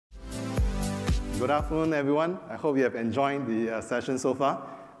Good afternoon, everyone. I hope you have enjoyed the session so far.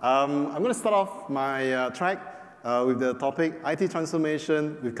 I'm going to start off my track with the topic IT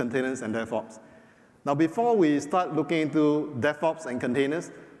transformation with containers and DevOps. Now, before we start looking into DevOps and containers,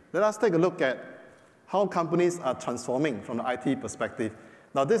 let us take a look at how companies are transforming from the IT perspective.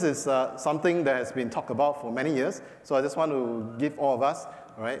 Now, this is something that has been talked about for many years, so I just want to give all of us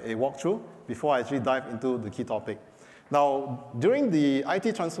a walkthrough before I actually dive into the key topic. Now, during the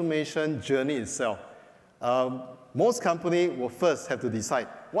IT transformation journey itself, most companies will first have to decide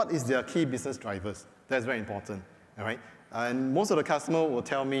what is their key business drivers. That's very important, all right? And most of the customers will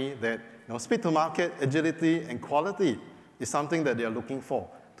tell me that speed to market, agility, and quality is something that they are looking for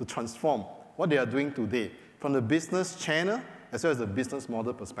to transform what they are doing today from the business channel as well as the business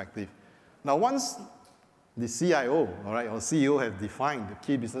model perspective. Now, once the CIO, all right, or CEO have defined the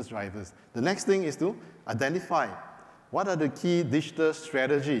key business drivers, the next thing is to identify what are the key digital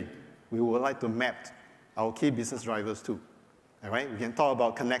strategy we would like to map our key business drivers to. All right? We can talk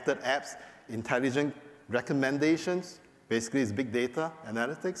about connected apps, intelligent recommendations, basically it's big data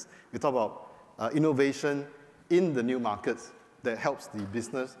analytics. We talk about innovation in the new markets that helps the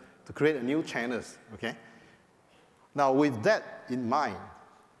business to create a new channels, okay? Now, with that in mind,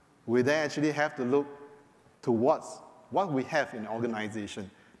 we then actually have to look towards what we have in the organization.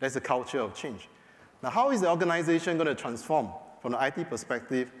 That's the culture of change. Now, how is the organization going to transform from the IT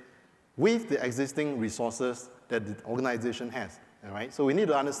perspective with the existing resources that the organization has, all right? So we need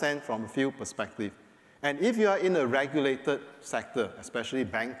to understand from a few perspectives. And if you are in a regulated sector, especially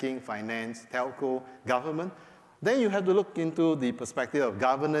banking, finance, telco, government, then you have to look into the perspective of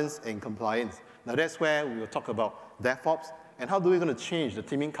governance and compliance. Now, that's where we will talk about DevOps and how do we going to change the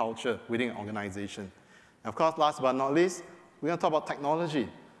teaming culture within an organization. And of course, last but not least, we're going to talk about technology.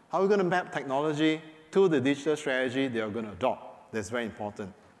 How are we going to map technology to the digital strategy they are going to adopt? That's very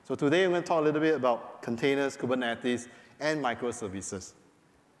important. So today, we're going to talk a little bit about containers, Kubernetes, and microservices.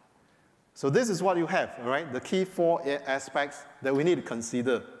 So this is what you have, all right? The key 4 aspects that we need to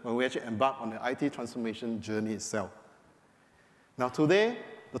consider when we actually embark on the IT transformation journey itself. Now today,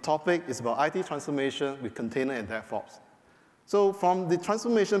 the topic is about IT transformation with container and DevOps. So from the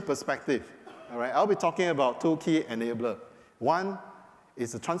transformation perspective, all right, I'll be talking about 2 key enablers. One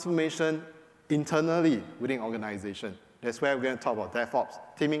is the transformation internally within organization. That's where we're going to talk about DevOps,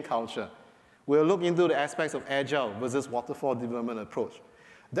 teaming culture. We'll look into the aspects of agile versus waterfall development approach.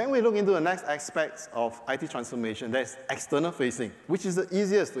 Then we look into the next aspects of IT transformation, that's external facing, which is the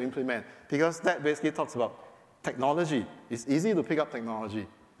easiest to implement because that basically talks about technology. It's easy to pick up technology,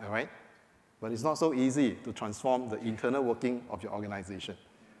 all right? But it's not so easy to transform the internal working of your organization.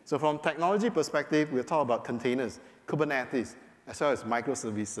 So from technology perspective, we'll talk about containers, Kubernetes, as well as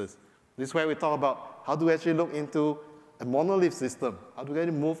microservices. This is where we talk about how do we actually look into a monolith system, how do we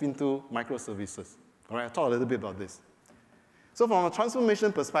actually move into microservices. All right, I'll talk a little bit about this. So from a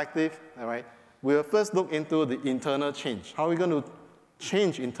transformation perspective, all right, we'll first look into the internal change. How are we going to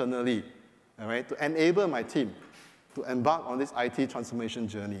change internally, all right, to enable my team to embark on this IT transformation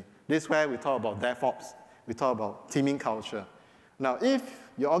journey. This is where we talk about DevOps. We talk about teaming culture. Now, if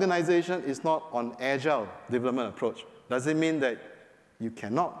your organization is not on agile development approach, does it mean that you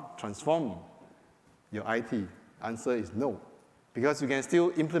cannot transform your IT? Answer is no, because you can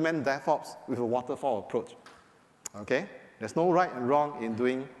still implement DevOps with a waterfall approach, okay? There's no right and wrong in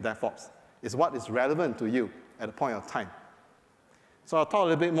doing DevOps. It's what is relevant to you at a point of time. So I'll talk a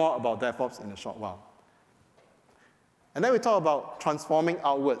little bit more about DevOps in a short while. And then we talk about transforming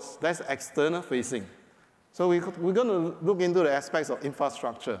outwards. That's external facing. So we're going to look into the aspects of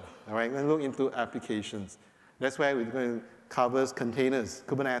infrastructure, all right? We're going to look into applications. That's where we're going to cover containers,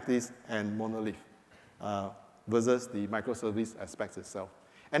 Kubernetes, and monolith versus the microservice aspects itself.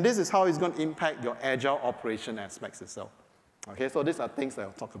 And this is how it's going to impact your agile operation aspects itself. Okay, so these are things that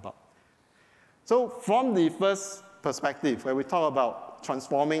I'll talk about. So from the first perspective, where we talk about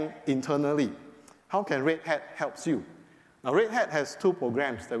transforming internally, how can Red Hat help you? Now, Red Hat has 2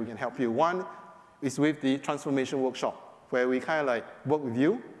 programs that we can help you. One is with the transformation workshop, where we kind of like work with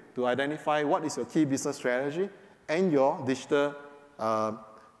you to identify what is your key business strategy and your digital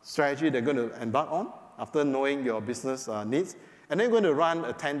strategy they're going to embark on after knowing your business needs. And then we're going to run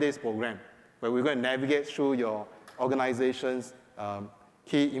a 10-day program where we're going to navigate through your organization's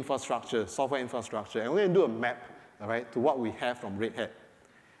key infrastructure, software infrastructure, and we're going to do a map, all right, to what we have from Red Hat.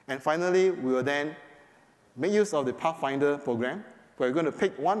 And finally, we will then make use of the Pathfinder program, where we're going to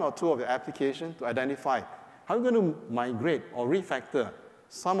pick 1 or 2 of your applications to identify how you're going to migrate or refactor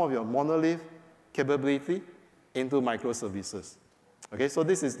some of your monolith capability into microservices. Okay, so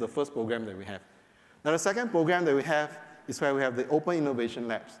this is the first program that we have. Now, the second program that we have is where we have the Open Innovation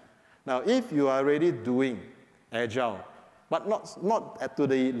Labs. Now, if you are already doing Agile, but not to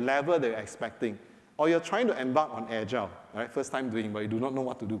the level that you're expecting, or you're trying to embark on Agile, right? First time doing, but you do not know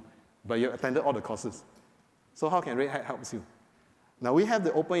what to do, but you attended all the courses. So how can Red Hat help you? Now, we have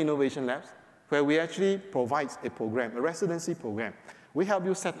the Open Innovation Labs, where we actually provide a program, a residency program. We help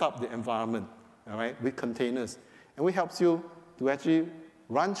you set up the environment, all right, with containers. And we help you to actually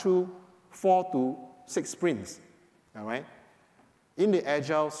run through 4 to 6 sprints, all right, in the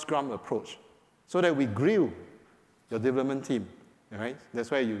Agile Scrum approach, so that we grill your development team, all right? That's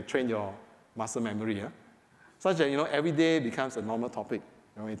where you train your muscle memory, yeah? Such that, every day becomes a normal topic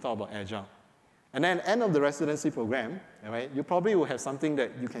when we talk about Agile. And then end of the residency program, all right, you probably will have something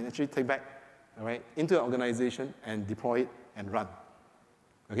that you can actually take back, all right, into an organization and deploy it and run.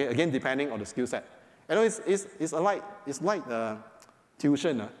 Okay, again, depending on the skill set. It's like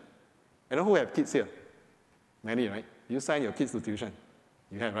tuition. Who have kids here? Many, right? You send your kids to tuition.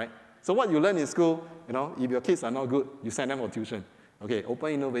 You have, right? So what you learn in school, if your kids are not good, you send them for tuition. Okay,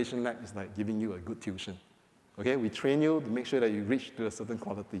 Open Innovation Lab is like giving you a good tuition. Okay, we train you to make sure that you reach to a certain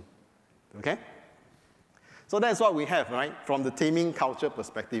quality. Okay? So that's what we have, right? From the teaming culture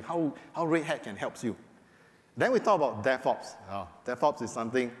perspective, how Red Hat can help you. Then we talk about DevOps. DevOps is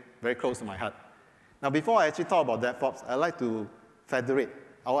something very close to my heart. Now, before I actually talk about DevOps, I'd like to federate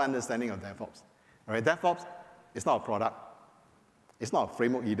our understanding of DevOps. All right, DevOps is not a product. It's not a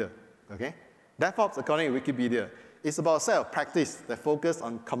framework either, okay? DevOps, according to Wikipedia, is about a set of practice that focus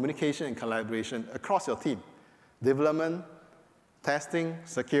on communication and collaboration across your team. Development, testing,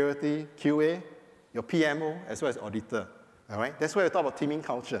 security, QA, your PMO, as well as auditor, all right? That's where we talk about teaming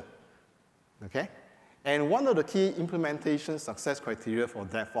culture, okay? And one of the key implementation success criteria for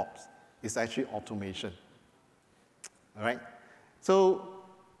DevOps is actually automation, all right? So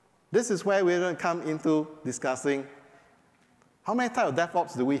this is where we're going to come into discussing how many types of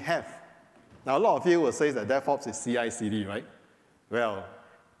DevOps do we have. Now, a lot of you will say that DevOps is CI/CD, right? Well,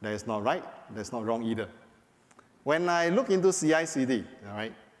 that is not right. That's not wrong either. When I look into CI/CD, all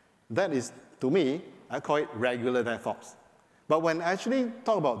right, that is, to me, I call it regular DevOps. But when I actually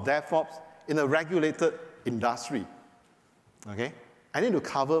talk about DevOps in a regulated industry, okay, I need to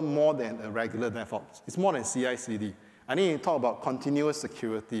cover more than a regular DevOps. It's more than CI/CD. I need to talk about continuous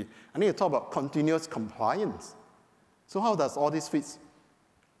security. I need to talk about continuous compliance. So how does all this fit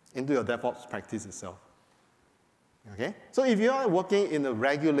into your DevOps practice itself? Okay? So if you are working in a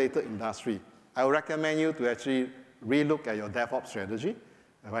regulated industry, I would recommend you to actually relook at your DevOps strategy,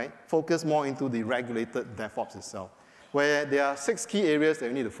 all right? Focus more into the regulated DevOps itself, where there are 6 key areas that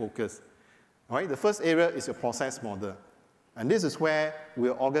you need to focus. All right? The first area is your process model. And this is where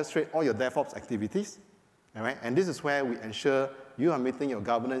we'll orchestrate all your DevOps activities. All right? And this is where we ensure you are meeting your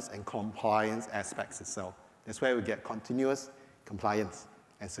governance and compliance aspects itself. That's where we get continuous compliance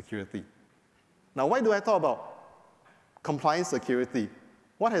and security. Now, why do I talk about compliance security?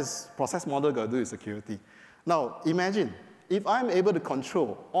 What has process model got to do with security? Now, imagine if I'm able to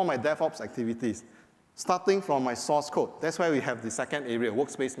control all my DevOps activities, starting from my source code. That's why we have the second area,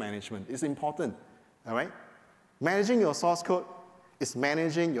 workspace management. It's important, all right? Managing your source code is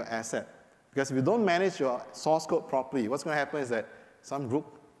managing your asset. Because if you don't manage your source code properly, what's going to happen is that some group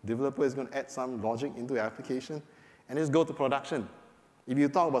developer is going to add some logic into your application, and it's go to production. If you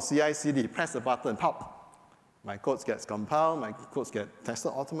talk about CI/CD, press the button, pop. My code gets compiled, my code gets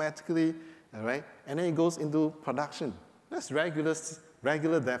tested automatically, all right? And then it goes into production. That's regular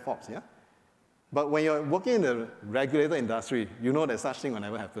DevOps, yeah? But when you're working in the regulated industry, you know that such thing will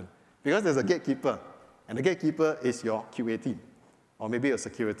never happen. Because there's a gatekeeper, and the gatekeeper is your QA team, or maybe a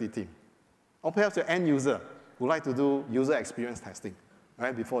security team. Or perhaps your end user who like to do user experience testing,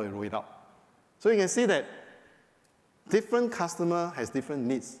 right, before you roll it out. So you can see that different customer has different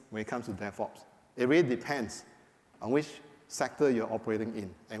needs when it comes to DevOps. It really depends on which sector you're operating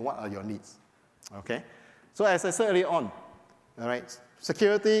in and what are your needs, okay? So as I said earlier on, all right,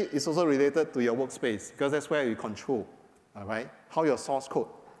 security is also related to your workspace because that's where you control, all right, how your source code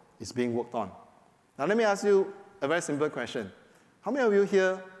is being worked on. Now let me ask you a very simple question. How many of you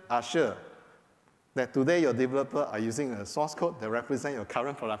here are sure that today your developer are using a source code that represents your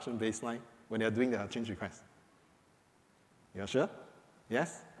current production baseline when they're doing their change request? You're sure?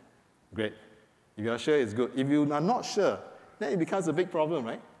 Yes? Great. If you're sure, it's good. If you are not sure, then it becomes a big problem,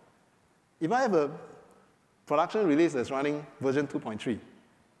 right? If I have a production release that's running version 2.3,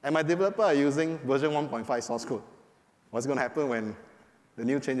 and my developer are using version 1.5 source code, what's going to happen when the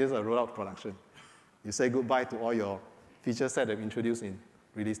new changes are rolled out to production? You say goodbye to all your feature set that we introduced in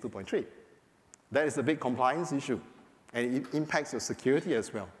release 2.3. That is a big compliance issue, and it impacts your security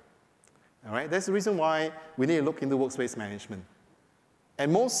as well. All right? That's the reason why we need to look into workspace management.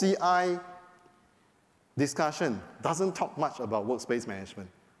 And most CI discussion doesn't talk much about workspace management.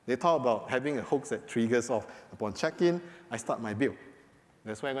 They talk about having a hook that triggers off. Upon check-in, I start my build.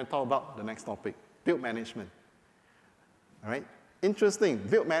 That's what I'm going to talk about the next topic, build management. All right? Interesting,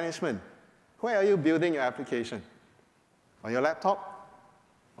 build management. Where are you building your application? On your laptop?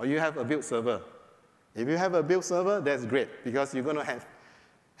 Or you have a build server? If you have a build server, that's great, because you're going to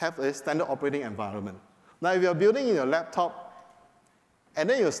have a standard operating environment. Now, if you're building in your laptop, and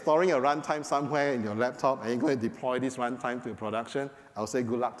then you're storing a runtime somewhere in your laptop, and you're going to deploy this runtime to production, I'll say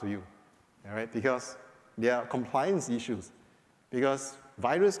good luck to you, all right? Because there are compliance issues, because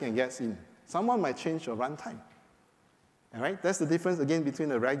virus can get in. Someone might change your runtime, all right? That's the difference, again,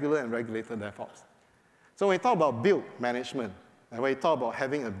 between a regular and regulated DevOps. So when we talk about build management, and when we talk about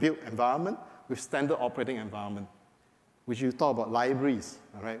having a build environment with standard operating environment, which you talk about libraries,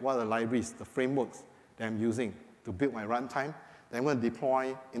 all right? What are the libraries, the frameworks that I'm using to build my runtime, that I'm going to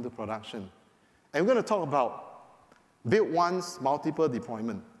deploy into production. And we're going to talk about build once, multiple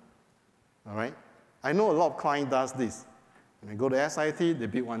deployment, all right? I know a lot of clients does this. When they go to SIT, they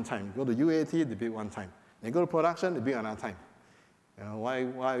build one time. Go to UAT, they build one time. They go to production, they build another time. You know, why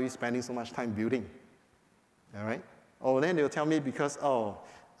are we spending so much time building? All right? Oh, then they'll tell me because, oh,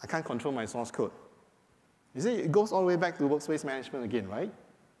 I can't control my source code. You see, it goes all the way back to workspace management again, right?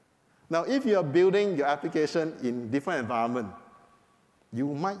 Now, if you are building your application in different environment, you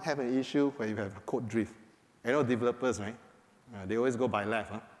might have an issue where you have a code drift. You know developers, right? They always go by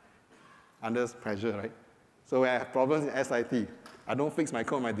left, under pressure, right? So when I have problems in SIT, I don't fix my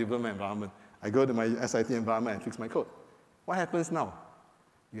code in my development environment. I go to my SIT environment and fix my code. What happens now?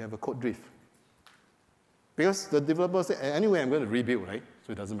 You have a code drift. Because the developer said, anyway, I'm going to rebuild, right?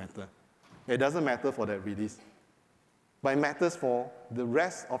 So it doesn't matter. It doesn't matter for that release. But it matters for the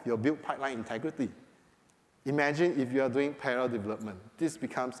rest of your build pipeline integrity. Imagine if you are doing parallel development. This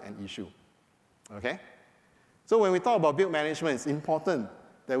becomes an issue, okay? So when we talk about build management, it's important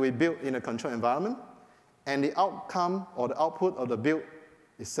that we build in a controlled environment, and the outcome or the output of the build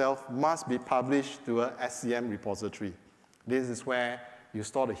itself must be published to a SCM repository. This is where you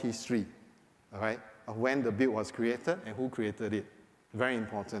store the history, all right, of when the build was created and who created it. Very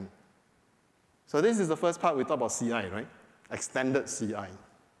important. So this is the first part we talk about CI, right? Extended CI.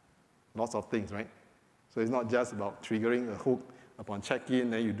 Lots of things, right? So it's not just about triggering a hook upon check-in,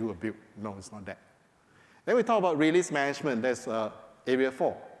 then you do a build. No, it's not that. Then we talk about release management. That's area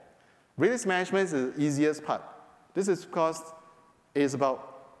 4. Release management is the easiest part. This is because it is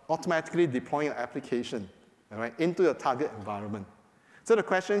about automatically deploying an application, all right, into your target environment. So the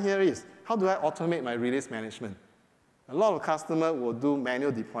question here is, how do I automate my release management? A lot of customers will do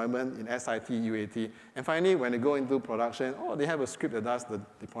manual deployment in SIT, UAT, and finally, when they go into production, oh, they have a script that does the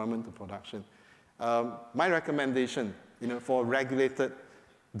deployment to production. My recommendation, for regulated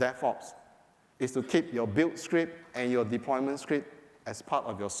DevOps is to keep your build script and your deployment script as part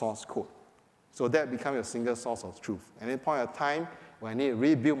of your source code. So that becomes your single source of truth. And at a point of time, when I need to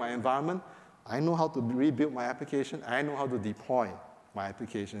rebuild my environment, I know how to rebuild my application. I know how to deploy my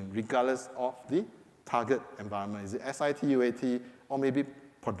application, regardless of the target environment. Is it SIT, UAT, or maybe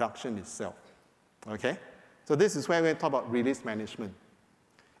production itself? Okay? So this is where we're going to talk about release management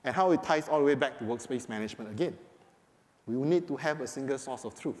and how it ties all the way back to workspace management again. We will need to have a single source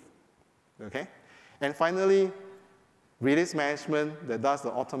of truth. Okay? And finally, release management that does the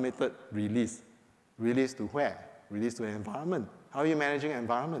automated release. Release to where? Release to an environment. How are you managing an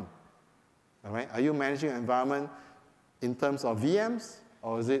environment? All right? Are you managing an environment in terms of VMs,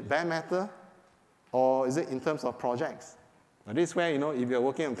 or is it bare matter, or is it in terms of projects? Now, this is where, if you're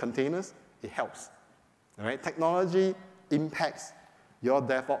working on containers, it helps. All right? Technology impacts your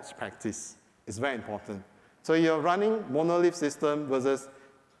DevOps practice. It's very important. So you're running monolith system versus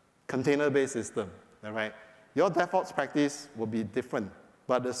container-based system. All right? Your DevOps practice will be different,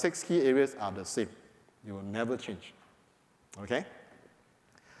 but the 6 key areas are the same. You will never change. Okay?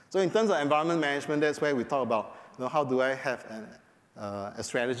 So in terms of environment management, that's where we talk about how do I have a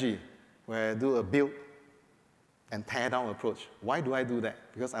strategy where I do a build and tear down approach. Why do I do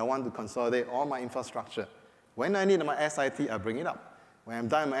that? Because I want to consolidate all my infrastructure. When I need my SIT, I bring it up. When I'm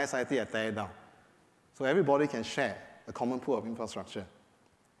done with my SIT, I tear it down. So everybody can share a common pool of infrastructure.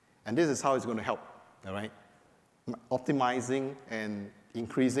 And this is how it's going to help, all right? Optimizing and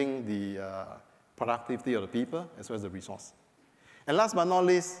increasing the productivity of the people as well as the resource. And last but not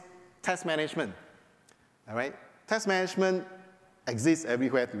least, test management, all right? Test management exists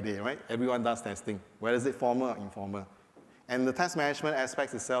everywhere today, right? Everyone does testing, whether it's formal or informal. And the test management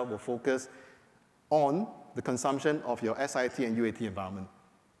aspects itself will focus on the consumption of your SIT and UAT environment,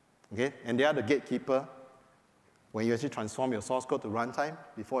 okay? And they are the gatekeeper when you actually transform your source code to runtime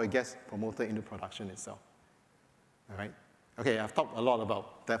before it gets promoted into production itself. All right? Okay, I've talked a lot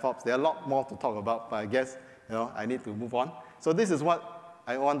about DevOps. There are a lot more to talk about, but I guess I need to move on. So this is what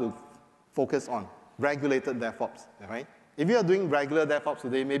I want to focus on, regulated DevOps. All right? If you are doing regular DevOps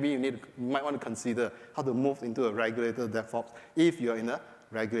today, maybe you might want to consider how to move into a regulated DevOps if you're in a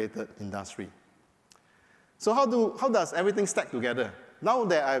regulated industry. So how does everything stack together? Now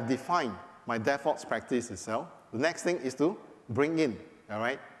that I've defined my DevOps practice itself, the next thing is to bring in, all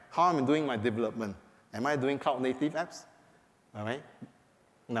right, how I'm doing my development. Am I doing cloud-native apps? All right?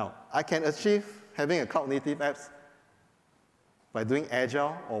 Now, I can achieve having a cloud-native apps by doing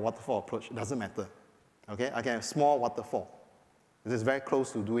agile or waterfall approach. It doesn't matter. Okay? I can have small waterfall. This is very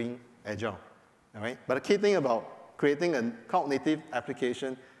close to doing agile. All right? But the key thing about creating a cloud-native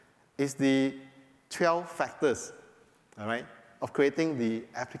application is the 12 factors, all right, of creating the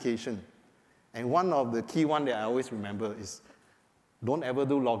application. And one of the key ones that I always remember is don't ever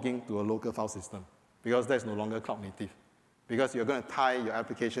do logging to a local file system because that's no longer cloud-native. Because you're going to tie your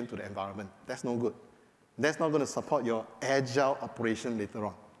application to the environment. That's no good. That's not going to support your agile operation later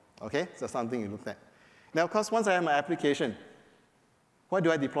on. Okay? So something you look at. Now, of course, once I have my application, what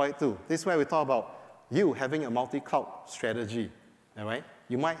do I deploy it to? This is where we talk about you having a multi-cloud strategy. All right?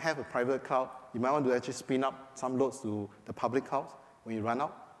 You might have a private cloud. You might want to actually spin up some loads to the public cloud when you run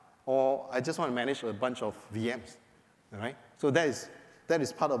out. Or I just want to manage a bunch of VMs. All right? So that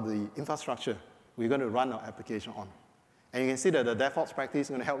is part of the infrastructure we're going to run our application on. And you can see that the DevOps practice is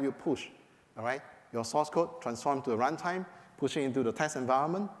going to help you push, all right, your source code, transform to a runtime, push it into the test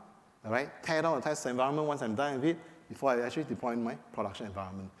environment, all right, tear down the test environment once I'm done with it before I actually deploy in my production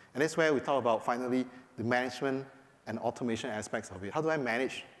environment. And that's where we talk about, finally, the management and automation aspects of it. How do I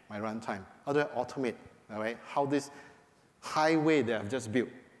manage my runtime? How do I automate, all right, how this highway that I've just built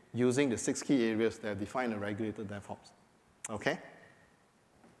using the 6 key areas that define a regulated DevOps, okay?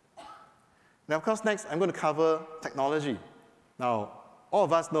 Now, of course, next, I'm going to cover technology. Now, all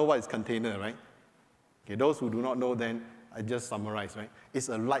of us know what is container, right? Okay, those who do not know, then I just summarize, right? It's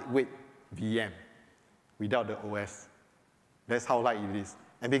a lightweight VM without the OS. That's how light it is.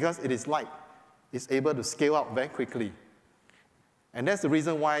 And because it is light, it's able to scale up very quickly. And that's the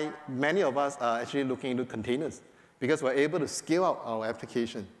reason why many of us are actually looking into containers, because we're able to scale out our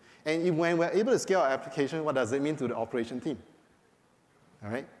application. And when we're able to scale our application, what does it mean to the operation team?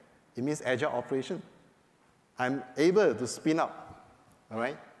 All right? It means agile operation. I'm able to spin up, all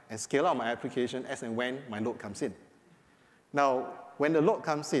right, and scale out my application as and when my load comes in. Now, when the load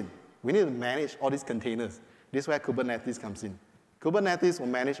comes in, we need to manage all these containers. This is where Kubernetes comes in. Kubernetes will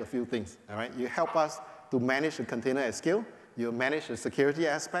manage a few things, all right? You help us to manage the container at scale. You manage the security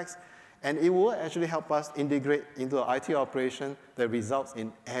aspects. And it will actually help us integrate into an IT operation that results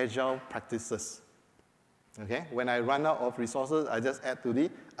in agile practices. Okay? When I run out of resources, I just add to the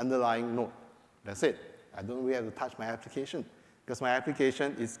underlying node. That's it. I don't really have to touch my application because my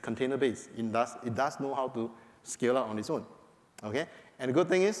application is container-based. It does know how to scale out on its own. Okay? And the good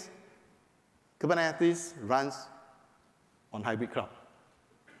thing is, Kubernetes runs on hybrid cloud.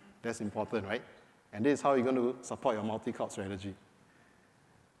 That's important, right? And this is how you're going to support your multi-cloud strategy.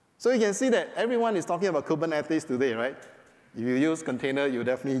 So you can see that everyone is talking about Kubernetes today, right? If you use container, you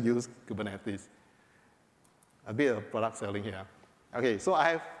definitely use Kubernetes. A bit of product selling here. Okay, so I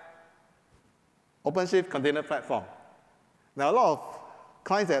have OpenShift Container Platform. Now, a lot of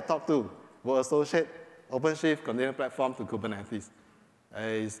clients that I talk to will associate OpenShift Container Platform to Kubernetes.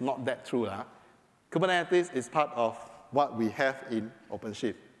 It's not that true. Kubernetes is part of what we have in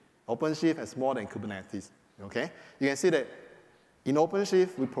OpenShift. OpenShift has more than Kubernetes, okay? You can see that in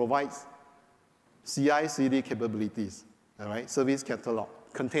OpenShift, we provide CI/CD capabilities, all right? Service catalog,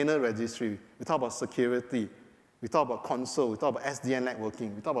 container registry. We talk about security. We talk about console. We talk about SDN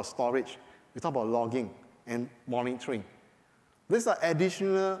networking. We talk about storage. We talk about logging and monitoring. These are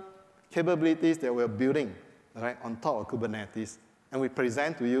additional capabilities that we're building, all right, on top of Kubernetes, and we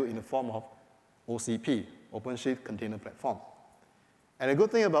present to you in the form of OCP, OpenShift Container Platform. And the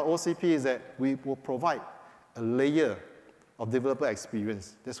good thing about OCP is that we will provide a layer of developer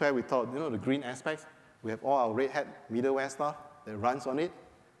experience. That's why we thought, the green aspects, we have all our Red Hat middleware stuff that runs on it.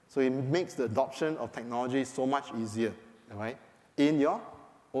 So it makes the adoption of technology so much easier, all right, in your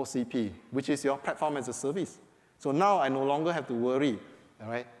OCP, which is your platform as a service. So now I no longer have to worry, all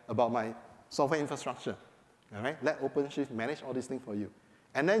right, about my software infrastructure. All right? Let OpenShift manage all these things for you.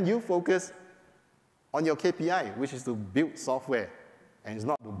 And then you focus on your KPI, which is to build software, and it's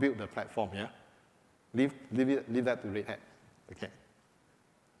not to build the platform, yeah? Leave that to Red Hat. Okay.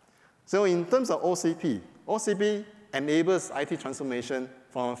 So in terms of OCP, OCP enables IT transformation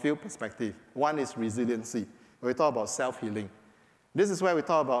from a few perspectives. One is resiliency. where we talk about self-healing. This is where we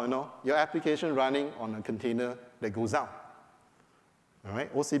talk about, your application running on a container that goes out. All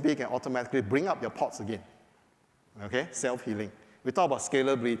right? OCP can automatically bring up your pods again. Okay? Self-healing. We talk about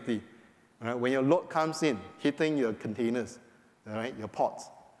scalability. All right? When your load comes in, hitting your containers, all right, your pods,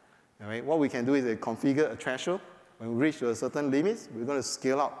 all right, what we can do is configure a threshold. When we reach to a certain limit, we're going to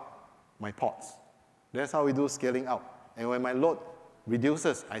scale up my pods. That's how we do scaling up. And when my load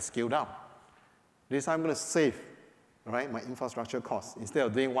reduces, I scale down. This time I'm going to save, all right, my infrastructure costs instead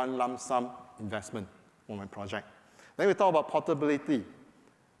of doing one lump sum investment for my project. Then we talk about portability.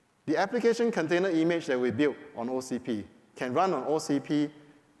 The application container image that we built on OCP can run on OCP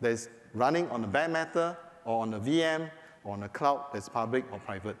that is running on the bare metal or on a VM or on a cloud that's public or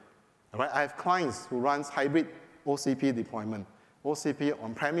private. All right? I have clients who runs hybrid OCP deployment, OCP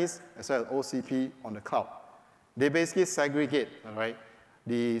on-premise as well as OCP on the cloud. They basically segregate, all right,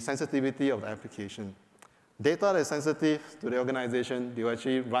 the sensitivity of the application. Data that is sensitive to the organization, they will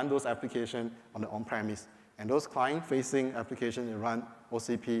actually run those applications on the on-premise. And those client-facing applications, they run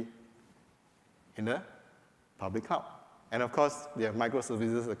OCP in the public cloud. And of course, they have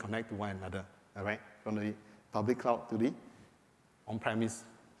microservices that connect to one another, all right, from the public cloud to the on-premise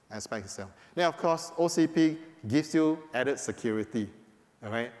aspect itself. Then, of course, OCP gives you added security,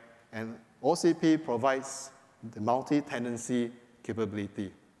 all right? And OCP provides the multi-tenancy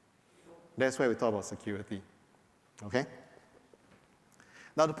capability. That's where we talk about security, okay?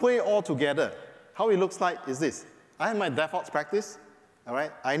 Now, to put it all together, how it looks like is this. I have my DevOps practice, all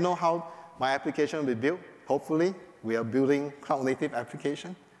right? I know how my application will be built. Hopefully, we are building cloud-native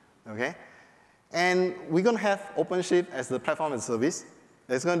application, okay? And we're going to have OpenShift as the platform as a service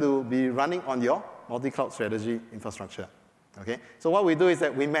that's going to be running on your multi-cloud strategy infrastructure, okay? So what we do is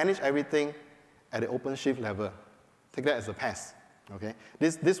that we manage everything at the OpenShift level. Take that as a pass, okay?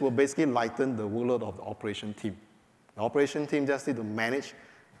 This will basically lighten the workload of the operation team. The operation team just need to manage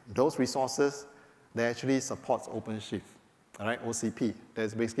those resources that actually supports OpenShift, all right, OCP.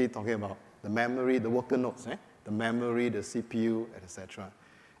 That's basically talking about the memory, the worker nodes, the memory, the CPU, etc.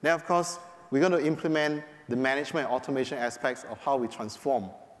 Then, of course, we're going to implement the management and automation aspects of how we transform,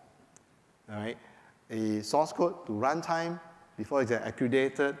 all right, a source code to runtime before it's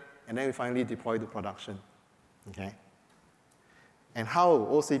accredited, and then we finally deploy to production, okay? And how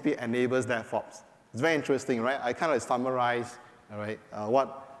OCP enables DevOps. It's very interesting, right? I kind of summarize, all right,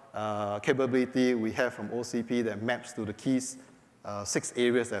 what capability we have from OCP that maps to the keys 6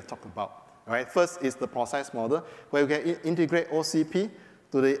 areas that I've talked about. All right, first is the process model, where we can integrate OCP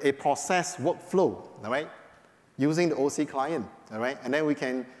to a process workflow, all right, using the OC client, all right, and then we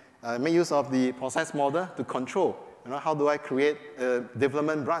can make use of the process model to control, how do I create a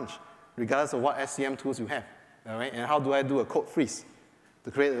development branch, regardless of what SCM tools you have, all right, and how do I do a code freeze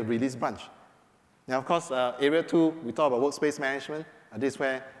to create a release branch. Now, of course, area 2, we talk about workspace management. This is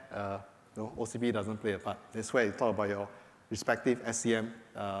where OCP doesn't play a part. This is where you talk about your respective SCM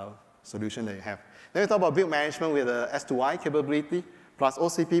solution that you have. Then we talk about build management with the S2I capability, plus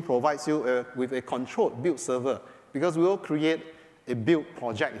OCP provides you with a controlled build server, because we will create a build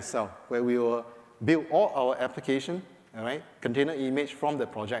project itself, where we will build all our application, all right, container image from the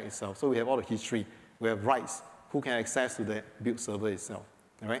project itself. So we have all the history. We have rights, who can access to the build server itself,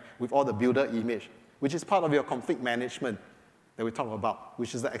 all right, with all the builder image, which is part of your config management that we talk about,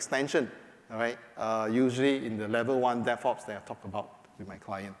 which is the extension, all right, usually in the level 1 DevOps that I talked about with my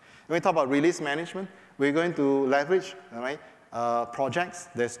client. When we talk about release management, we're going to leverage, all right, projects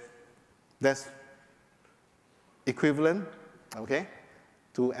that's equivalent, okay,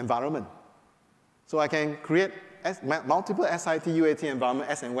 to environment. So I can create multiple SIT, UAT environment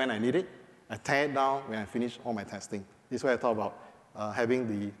as and when I need it. I tear it down when I finish all my testing. This is where I talk about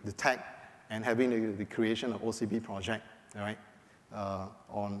having the tag and having the creation of OCP project, all right,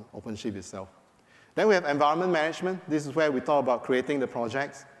 on OpenShift itself. Then we have environment management. This is where we talk about creating the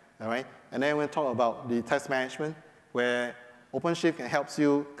projects, all right? And then we talk about the test management, where OpenShift can help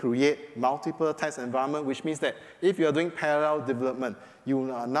you create multiple test environments, which means that if you're doing parallel development,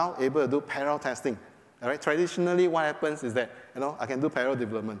 you are now able to do parallel testing, all right? Traditionally, what happens is that, I can do parallel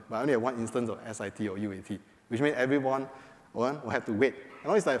development, but I only have one instance of SIT or UAT, which means everyone will have to wait.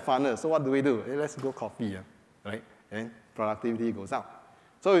 It's like funnel, so what do? Hey, let's go coffee, right? And productivity goes up.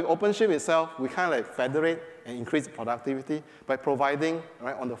 So with OpenShift itself, we kind of like federate and increase productivity by providing,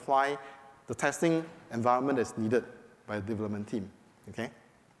 right, on the fly, the testing environment that's needed by the development team, okay?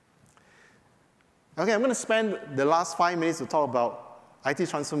 Okay, I'm going to spend the last 5 minutes to talk about IT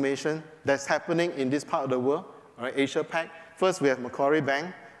transformation that's happening in this part of the world, all right, Asia Pac. First, we have Macquarie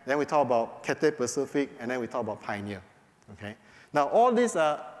Bank, then we talk about Cathay Pacific, and then we talk about Pioneer, okay? Now, all these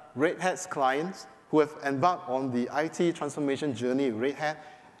are Red Hat's clients, who have embarked on the IT transformation journey with Red Hat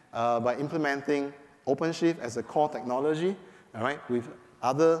by implementing OpenShift as a core technology, all right, with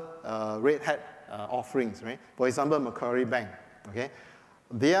other Red Hat offerings, right? For example, Macquarie Bank, okay?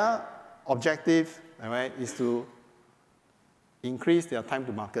 Their objective, all right, is to increase their time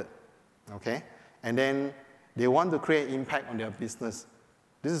to market, okay? And then they want to create impact on their business.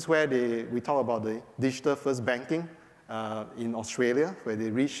 This is where we talk about the digital-first banking in Australia, where they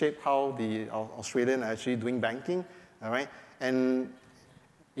reshape how the Australians are actually doing banking, all right? And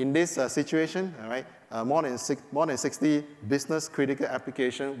in this situation, all right, more than 60 business-critical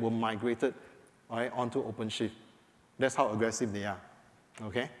applications were migrated, all right, onto OpenShift. That's how aggressive they are,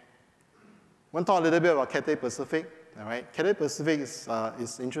 okay? I want to talk a little bit about Cathay Pacific, all right? Cathay Pacific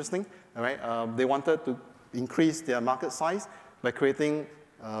is interesting, all right? They wanted to increase their market size by creating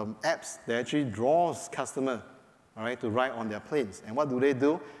apps that actually draws customers, all right, to ride on their planes. And what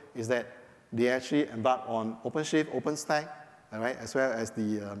do? Is that they actually embark on OpenShift, OpenStack, all right, as well as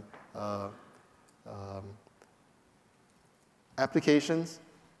the applications,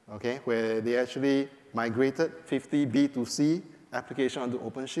 okay, where they actually migrated 50 B2C applications onto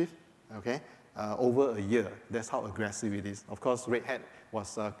OpenShift, okay, over a year. That's how aggressive it is. Of course, Red Hat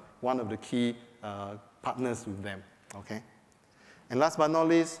was one of the key partners with them, okay? And last but not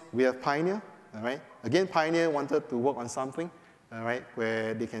least, we have Pioneer, all right? Again, Pioneer wanted to work on something, all right,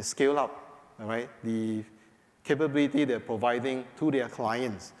 where they can scale up, all right, the capability they're providing to their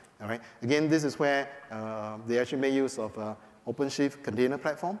clients, all right? Again, this is where they actually make use of OpenShift container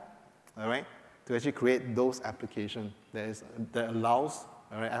platform, all right, to actually create those applications that allows,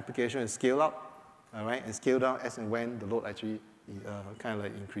 all right, application to scale up, all right, and scale down as and when the load actually kind of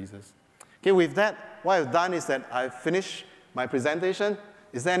like increases. Okay, with that, what I've done is that I've finished my presentation.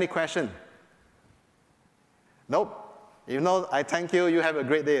 Is there any question? Nope. If not, I thank you. You have a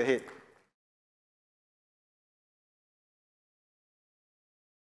great day ahead.